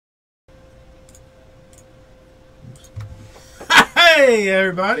Hey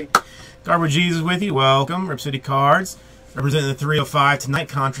everybody, Garbo Jesus with you. Welcome, Rip City Cards, representing the 305 tonight,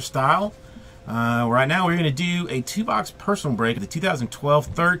 Contra style. Right now we're going to do a 2-box personal break of the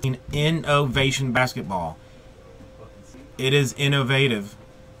 2012-13 Innovation Basketball. It is innovative.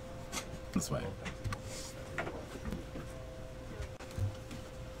 This way.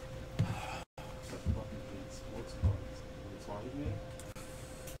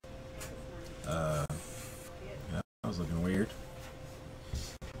 Yeah, that was looking weird.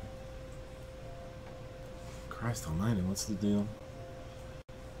 Christ almighty, what's the deal?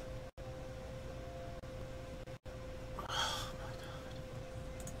 Oh my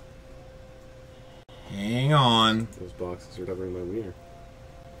god. Hang on. Those boxes are covering my wiener.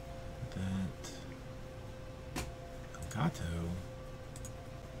 That Elgato.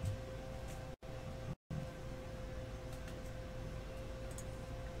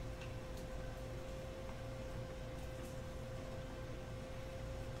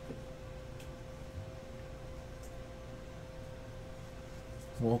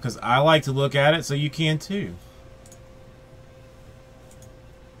 Well, because I like to look at it, so you can too.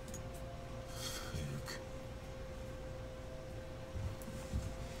 Fuck.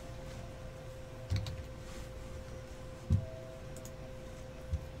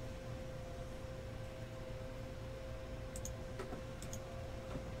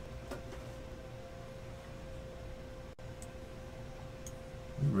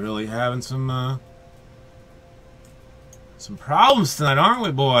 We're really having some problems tonight, aren't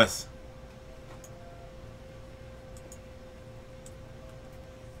we, boys?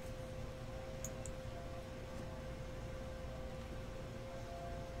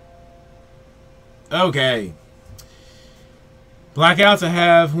 Okay. Blackouts, I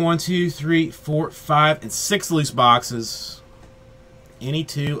have 1, 2, 3, 4, 5, and 6 loose boxes. Any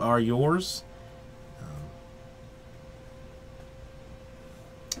two are yours.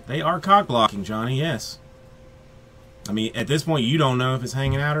 They are cock blocking, Johnny, yes. I mean, at this point, you don't know if it's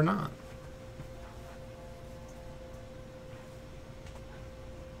hanging out or not.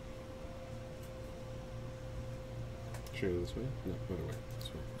 Should I go this way? No, other way. This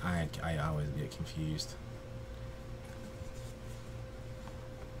way. I always get confused.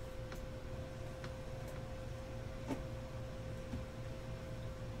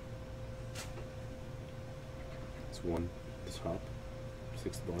 It's 1 the top,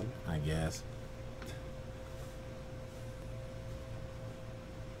 6 the bottom. I guess.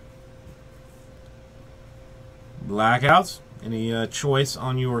 Blackouts. Any choice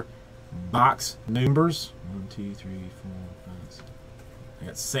on your box numbers? 1, 2, 3, 4, 5, 6. I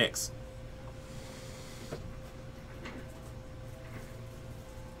got 6.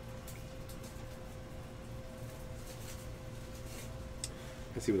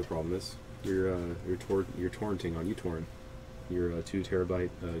 I see what the problem is. You're torrenting on uTorrent. Your 2 terabyte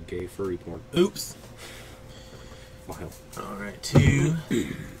gay furry porn. Oops. File. All right, 2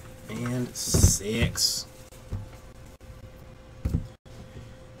 and 6.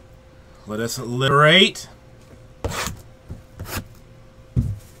 Let us liberate. Is that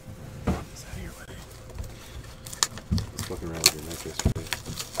your way? I was fucking around with your neck yesterday,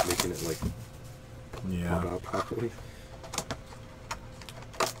 making it like pop out properly.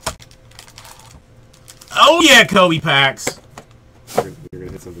 Oh yeah, Kobe packs. You're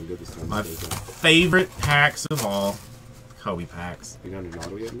gonna hit something good this time. My favorite packs of all, Kobe packs. You got an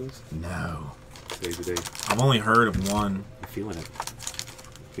auto yet in those? No. Today's the day. I've only heard of one. I'm feeling it.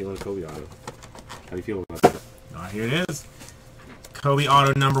 Feeling a Kobe auto. How do you feel about that? Oh, here it is. Kobe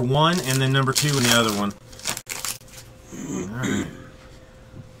auto number 1 and then number 2 in the other one. Alright.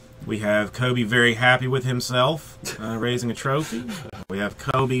 We have Kobe very happy with himself, raising a trophy. We have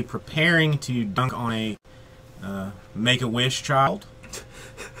Kobe preparing to dunk on a Make-A-Wish child.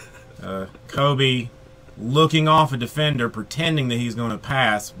 Kobe looking off a defender, pretending that he's going to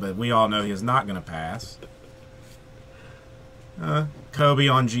pass, but we all know he is not going to pass. Kobe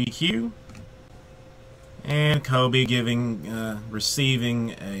on GQ. And Kobe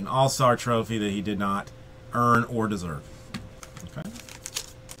receiving an All-Star trophy that he did not earn or deserve. Okay.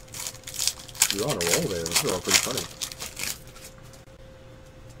 You're on a roll there. This is all pretty funny.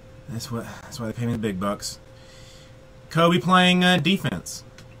 That's why they pay me the big bucks. Kobe playing defense.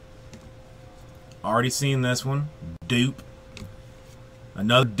 Already seen this one. Dupe.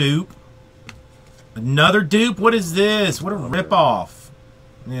 Another dupe. Another dupe? What is this? What a ripoff.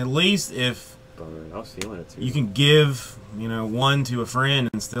 And at least if I was feeling it too. you can give, one to a friend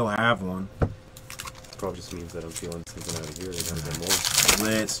and still have one. Probably just means that I'm feeling something out of here. They gotta get more.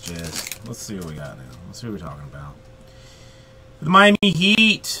 Let's see what we got now. Let's see what we're talking about. The Miami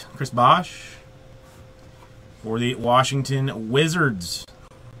Heat, Chris Bosh. For the Washington Wizards,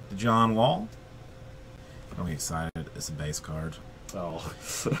 John Wall. Don't get excited. It's a base card. Oh,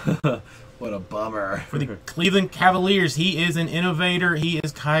 what a bummer. For the Cleveland Cavaliers, he is an innovator. He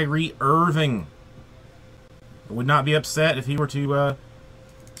is Kyrie Irving. I would not be upset if he were to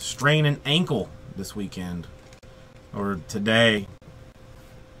strain an ankle this weekend or today.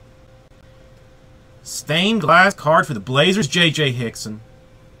 Stained glass card for the Blazers, J.J. Hickson.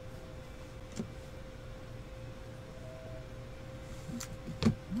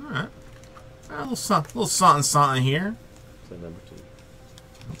 All right. A little something here. So number 2.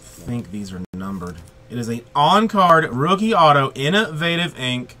 I think these are numbered. It is an on-card rookie auto, innovative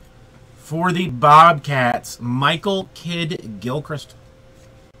ink for the Bobcats, Michael Kidd Gilchrist.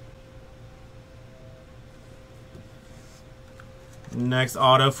 Next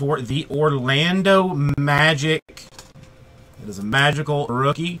auto for the Orlando Magic. It is a magical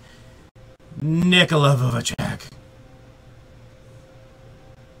rookie, Nikola Vujicic.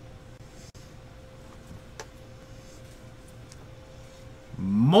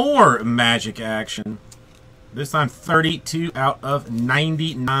 More Magic action. This time 32 out of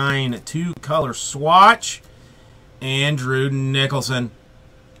 99. 2-color swatch. Andrew Nicholson.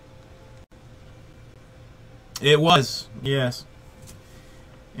 It was, yes.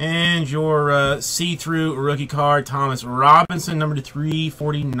 And your see-through rookie card, Thomas Robinson, number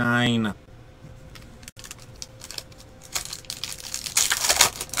 349. All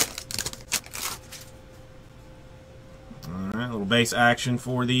right, a little base action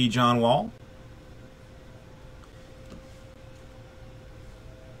for the John Wall.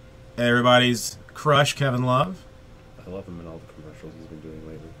 Everybody's crush, Kevin Love. I love him in all the commercials he's been doing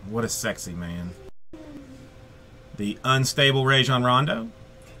lately. What a sexy man. The unstable Rajon Rondo.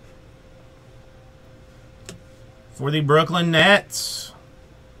 For the Brooklyn Nets,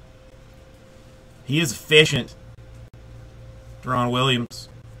 he is efficient. Deron Williams.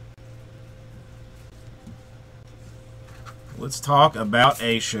 Let's talk about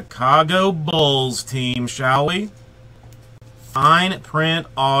a Chicago Bulls team, shall we? Fine print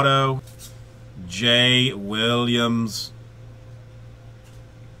auto, Jay Williams.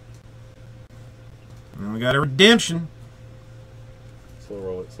 And we got a redemption. Slow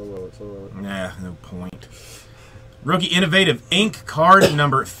roll it, slow roll it, slow roll it. Nah, no point. Rookie Innovative Ink card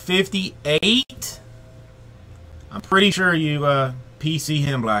number 58. I'm pretty sure you PC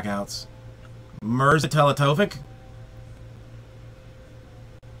him, Blackouts. Mirza Teletovic.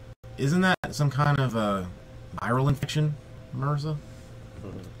 Isn't that some kind of viral infection, Mirza?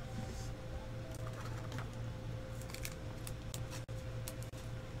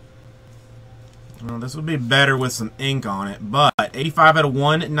 Well, this would be better with some ink on it, but 85 out of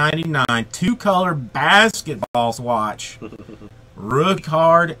 199. 2-color basketball swatch. Rookie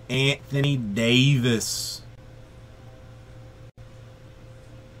card, Anthony Davis.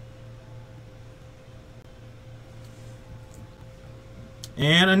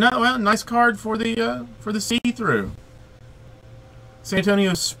 And another nice card for the see-through. San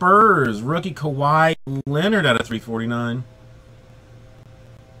Antonio Spurs, rookie Kawhi Leonard out of 349.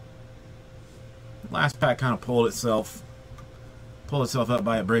 Last pack kind of pulled itself up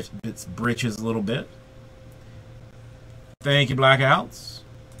by its britches a little bit. Thank you, Blackouts.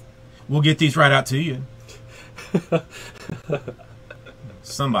 We'll get these right out to you.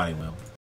 Somebody will.